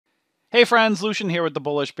Hey friends, Lucian here with the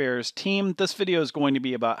Bullish Bears team. This video is going to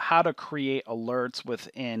be about how to create alerts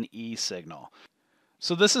within eSignal.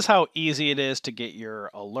 So this is how easy it is to get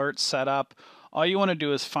your alerts set up. All you want to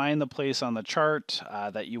do is find the place on the chart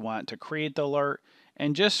that you want to create the alert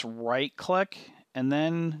and just right click and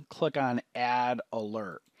then click on Add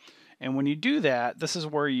Alert. And when you do that, this is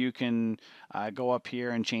where you can go up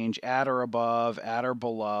here and change at or above, at or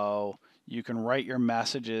below. You can write your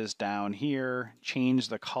messages down here, change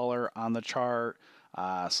the color on the chart.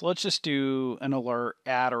 So let's just do an alert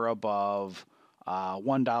at or above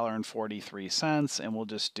 $1.43, and we'll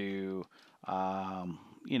just do,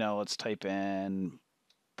 let's type in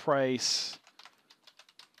price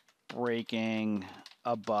breaking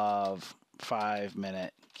above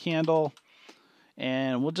 5-minute candle.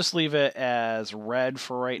 And we'll just leave it as red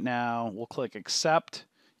for right now. We'll click accept.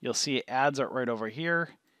 You'll see it adds it right over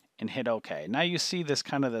here and hit OK. Now you see this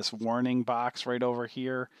this warning box right over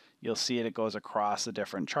here. You'll see it goes across the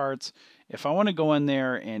different charts. If I want to go in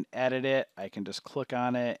there and edit it, I can just click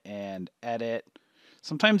on it and edit.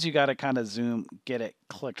 Sometimes you got to zoom, get it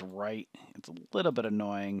clicked right. It's a little bit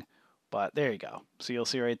annoying, but there you go. So you'll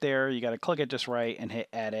see right there, you got to click it just right and hit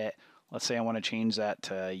edit. Let's say I want to change that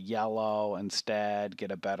to yellow instead,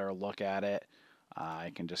 get a better look at it.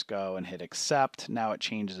 I can just go and hit accept. Now it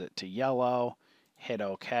changes it to yellow. Hit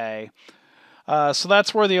OK. So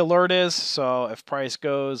that's where the alert is. So if price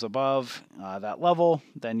goes above that level,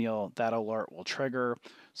 then that alert will trigger.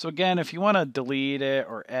 So again, if you want to delete it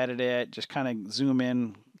or edit it, just zoom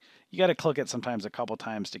in. You got to click it sometimes a couple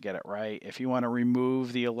times to get it right. If you want to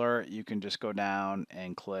remove the alert, you can just go down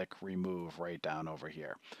and click remove right down over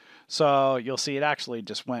here. So you'll see it actually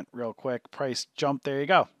just went real quick. Price jumped. There you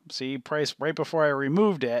go. See, price right before I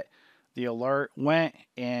removed it, the alert went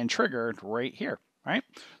and triggered right here. Right?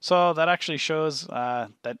 So that actually shows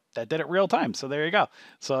that did it real time. So there you go.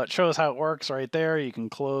 So it shows how it works right there. You can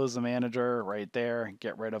close the manager right there,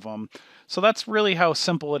 get rid of them. So that's really how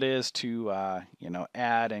simple it is to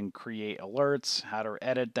add and create alerts, how to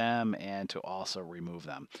edit them, and to also remove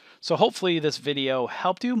them. So hopefully this video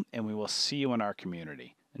helped you, and we will see you in our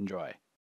community. Enjoy.